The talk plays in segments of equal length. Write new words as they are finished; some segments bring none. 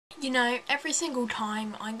You know, every single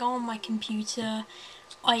time I go on my computer,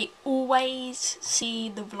 I always see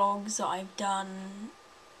the vlogs that I've done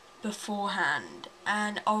beforehand,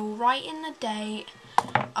 and I'll write in the date,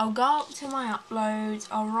 I'll go up to my uploads,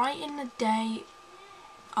 I'll write in the date,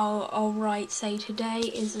 I'll write, say today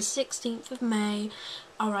is the 16th of May,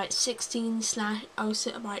 I'll write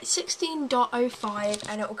 16.05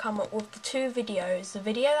 and it will come up with the two videos, the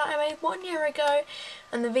video that I made 1 year ago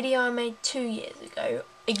and the video I made 2 years ago,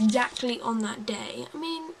 exactly on that day. I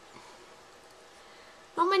mean,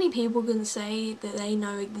 not many people can say that they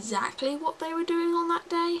know exactly what they were doing on that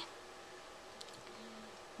day,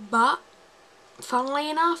 but funnily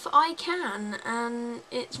enough, I can, and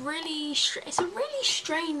it's a really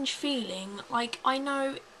strange feeling. Like, I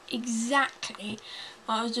know exactly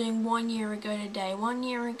what I was doing 1 year ago today. 1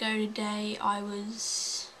 year ago today, I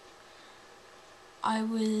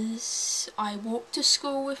walked to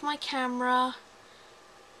school with my camera.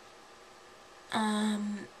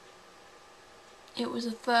 It was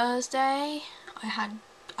a Thursday. I had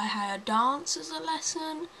a dance as a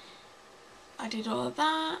lesson. I did all of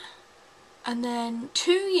that. And then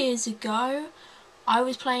 2 years ago, I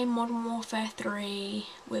was playing Modern Warfare 3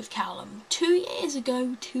 with Callum. 2 years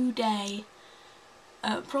ago today.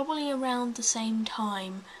 Probably around the same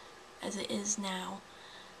time as it is now.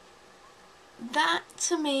 That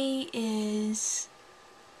to me is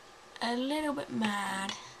a little bit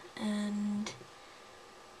mad, and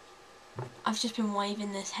I've just been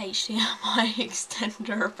waving this HDMI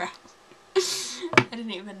extender about. I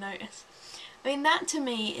didn't even notice. I mean, that to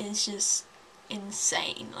me is just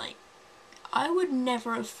insane. Like, I would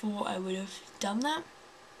never have thought I would have done that.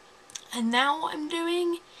 And now what I'm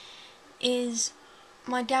doing is,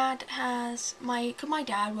 my dad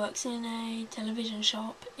works in a television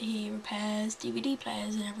shop. He repairs DVD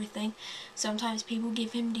players and everything. Sometimes people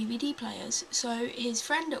give him DVD players. So his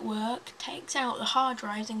friend at work takes out the hard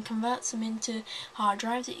drives and converts them into hard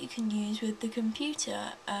drives that you can use with the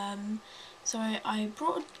computer. So I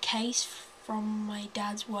brought a case from my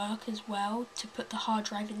dad's work as well to put the hard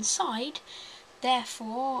drive inside.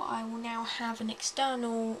 Therefore, I will now have an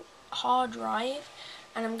external hard drive,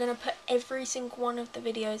 and I'm going to put every single one of the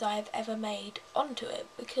videos I have ever made onto it,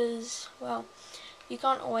 because, well, you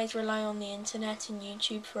can't always rely on the internet and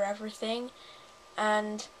YouTube for everything,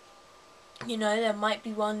 and, you know, there might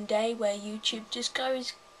be one day where YouTube just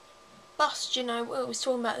goes bust. You know, I was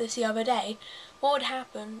talking about this the other day. What would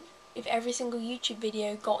happen if every single YouTube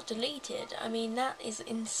video got deleted? I mean, that is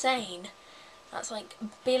insane. That's like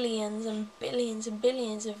billions and billions and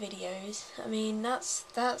billions of videos. I mean, that's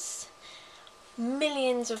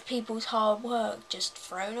millions of people's hard work just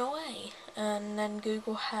thrown away. And then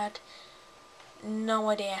Google had no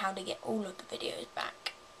idea how to get all of the videos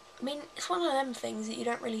back. I mean, it's one of them things that you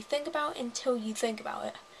don't really think about until you think about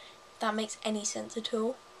it. If that makes any sense at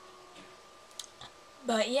all.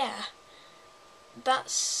 But yeah,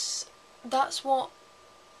 that's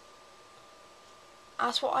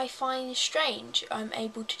what I find strange. I'm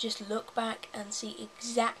able to just look back and see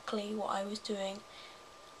exactly what I was doing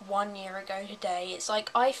 1 year ago today. It's like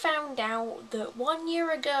I found out that 1 year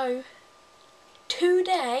ago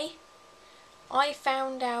today, I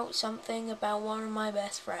found out something about one of my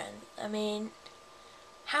best friends. I mean,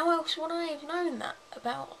 how else would I have known that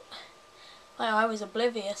about? Like, I was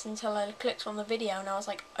oblivious until I clicked on the video and I was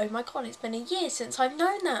like, oh my god, it's been a year since I've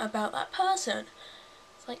known that about that person.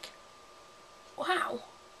 It's like, wow.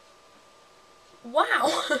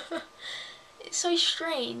 It's so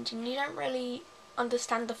strange, and you don't really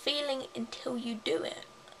understand the feeling until you do it.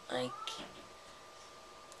 Like,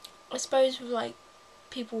 I suppose with like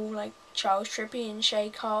people like Charles Trippy and Shay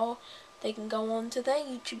Carl, they can go on to their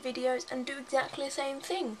YouTube videos and do exactly the same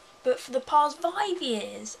thing, but for the past 5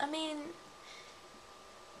 years. I mean,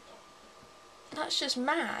 that's just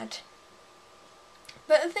mad.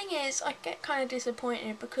 But the thing is, I get kind of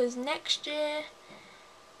disappointed because next year,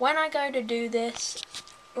 when I go to do this,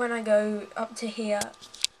 when I go up to here,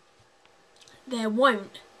 there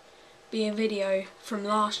won't be a video from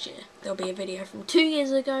last year. There'll be a video from 2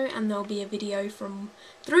 years ago, and there'll be a video from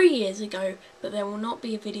 3 years ago, but there will not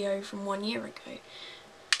be a video from 1 year ago.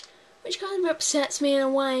 Which kind of upsets me in a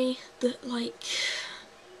way that, like,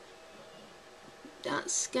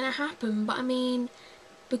 that's gonna happen. But I mean,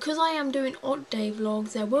 because I am doing odd day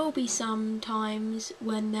vlogs, there will be some times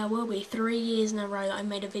when there will be 3 years in a row that I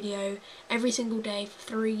made a video every single day for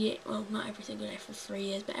 3 years. Well, not every single day for 3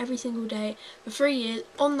 years, but every single day for 3 years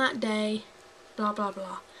on that day, blah blah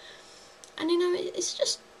blah. And you know,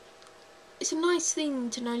 it's a nice thing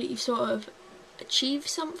to know that you've sort of achieved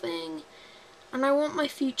something. And I want my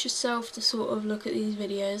future self to sort of look at these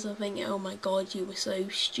videos and think, oh my god, you were so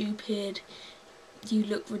stupid, you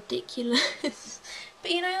look ridiculous.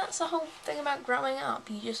 But you know, that's the whole thing about growing up.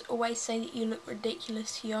 You just always say that you look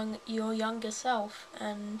ridiculous to your younger self,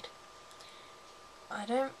 and I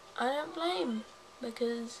don't blame,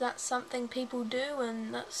 because that's something people do,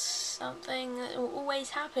 and that's something that will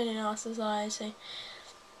always happen in our society.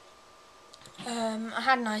 I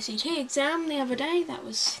had an ICT exam the other day. That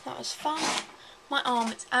was fun. My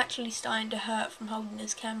arm is actually starting to hurt from holding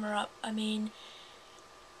this camera up. I mean,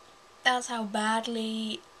 that's how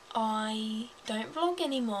badly I don't vlog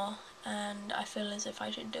anymore, and I feel as if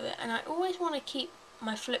I should do it. And I always want to keep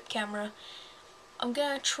my flip camera. I'm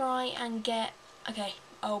gonna try and get, okay,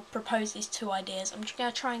 I'll propose these two ideas. I'm just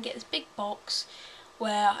gonna try and get this big box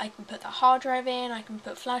where I can put the hard drive in, I can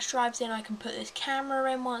put flash drives in, I can put this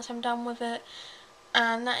camera in once I'm done with it,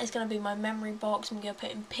 and that is going to be my memory box. I'm going to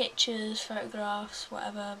put in pictures, photographs,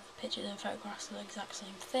 whatever. Pictures and photographs are the exact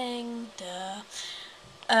same thing, duh.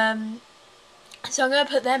 So I'm going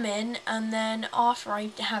to put them in, and then after I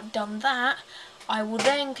have done that, I will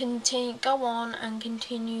then go on and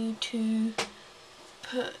continue to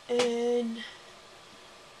put in,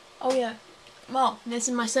 oh yeah, well, this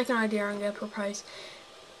is my second idea I'm going to propose.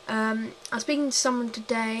 I was speaking to someone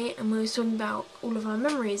today, and we were talking about all of our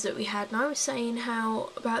memories that we had, and I was saying how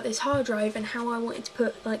about this hard drive and how I wanted to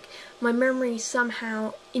put like my memories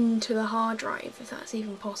somehow into the hard drive, if that's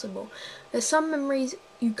even possible. There's some memories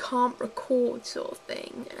you can't record, sort of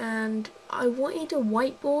thing, and I wanted a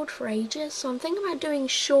whiteboard for ages, so I'm thinking about doing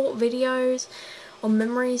short videos on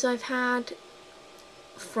memories I've had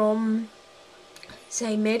from,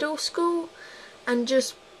 say, middle school, and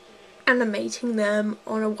just animating them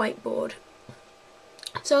on a whiteboard.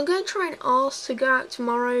 So I'm going to try and ask to go out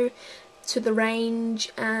tomorrow to the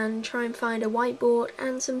range and try and find a whiteboard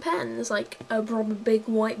and some pens, like a proper big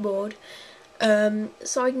whiteboard,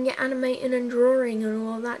 so I can get animating and drawing and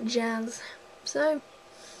all of that jazz. So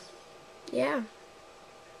yeah,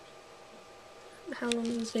 how long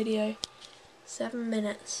is this video? 7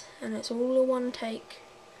 minutes, and it's all a one take.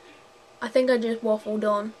 I think I just waffled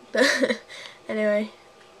on, but anyway,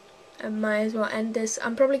 I might as well end this.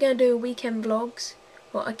 I'm probably going to do weekend vlogs.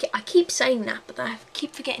 Well, I keep saying that, but I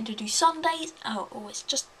keep forgetting to do Sundays. Oh, it's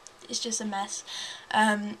just a mess.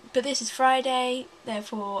 But this is Friday,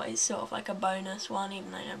 therefore it's sort of like a bonus one,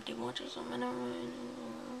 even though nobody watches them.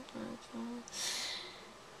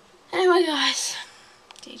 Anyway, guys,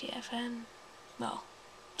 TTFN. Well,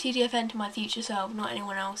 TTFN to my future self, not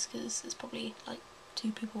anyone else, because there's probably like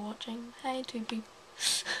 2 people watching. Hey, 2 people.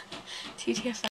 TTFN.